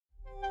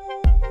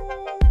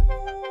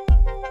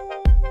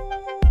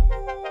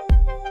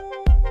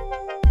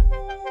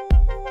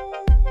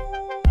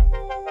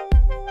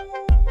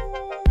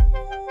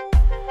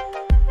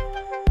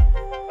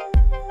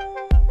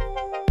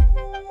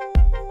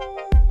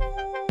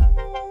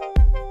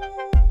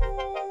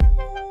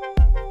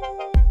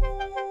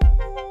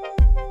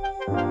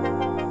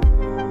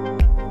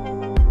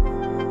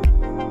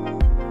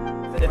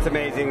It's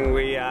amazing.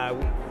 We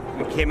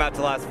came out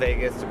to Las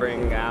Vegas to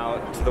bring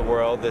out to the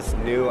world this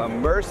new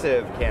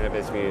immersive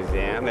cannabis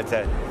museum. It's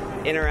an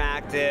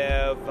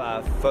interactive,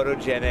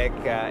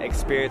 photogenic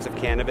experience of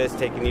cannabis,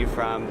 taking you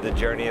from the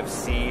journey of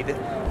seed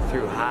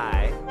through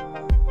high.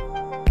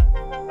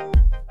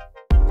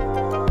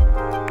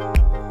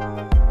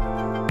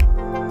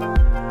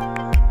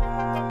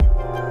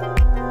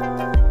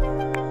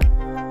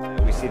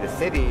 See the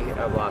city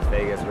of Las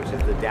Vegas, which is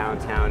the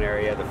downtown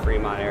area, the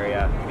Fremont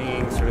area,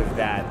 being sort of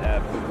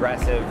that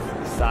progressive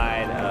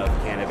side of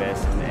cannabis,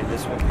 and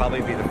this will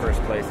probably be the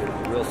first place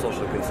that real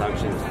social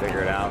consumption is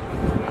figured out.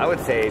 I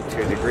would say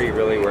to a degree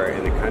really we're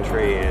in the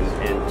country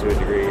and to a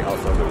degree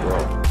also in the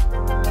world.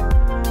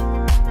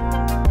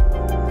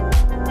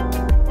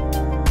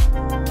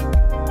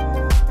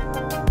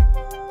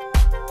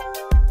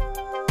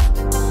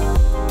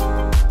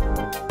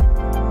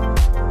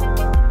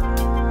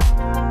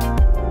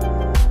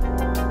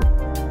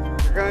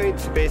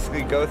 To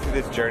basically go through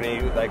this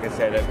journey, like I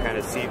said, of kind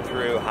of seed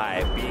through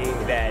high, being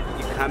that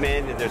you come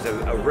in and there's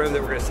a room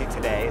that we're going to see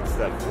today. It's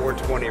the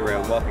 420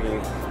 room,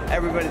 welcoming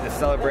everybody to the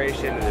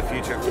celebration and the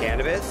future of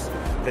cannabis.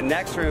 The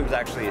next room is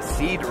actually a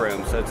seed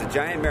room, so it's a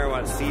giant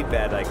marijuana seed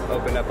bed, like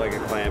opened up like a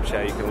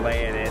clamshell. You can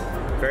lay in it,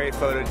 very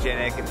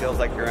photogenic. It feels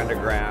like you're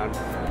underground.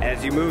 And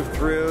as you move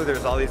through,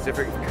 there's all these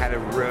different kind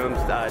of rooms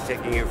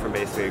taking you from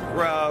basically a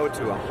grow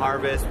to a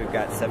harvest. We've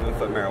got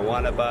 7-foot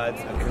marijuana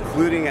buds,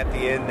 concluding at the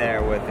end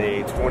there with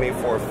a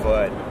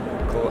 24-foot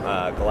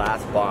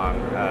glass bong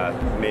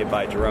made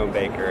by Jerome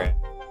Baker.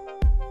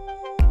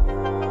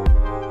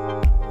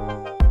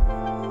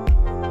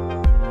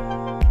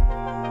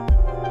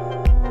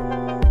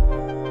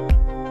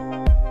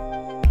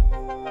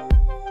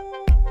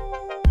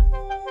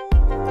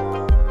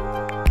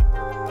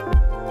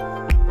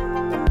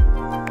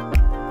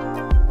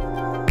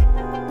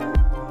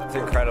 It's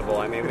incredible.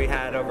 I mean, we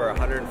had over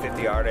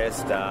 150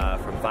 artists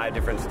from 5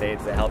 different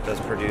states that helped us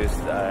produce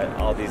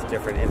all these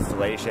different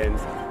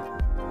installations.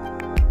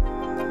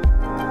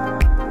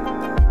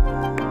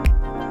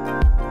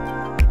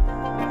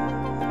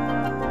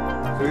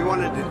 So we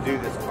wanted to do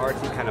this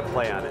artsy kind of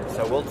play on it.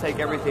 So we'll take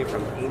everything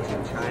from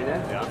ancient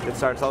China. Yeah. It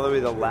starts all the way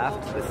to the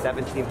left, the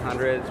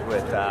 1700s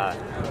with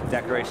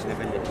Declaration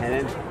of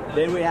Independence.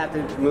 Then we have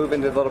to move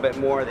into a little bit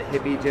more of the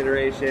hippie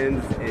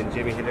generations, and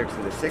Jimi Hendrix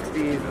in the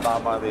 60s,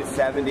 Bob Marley in the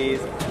 70s,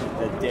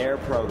 the DARE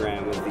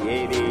program was the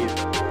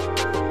 80s.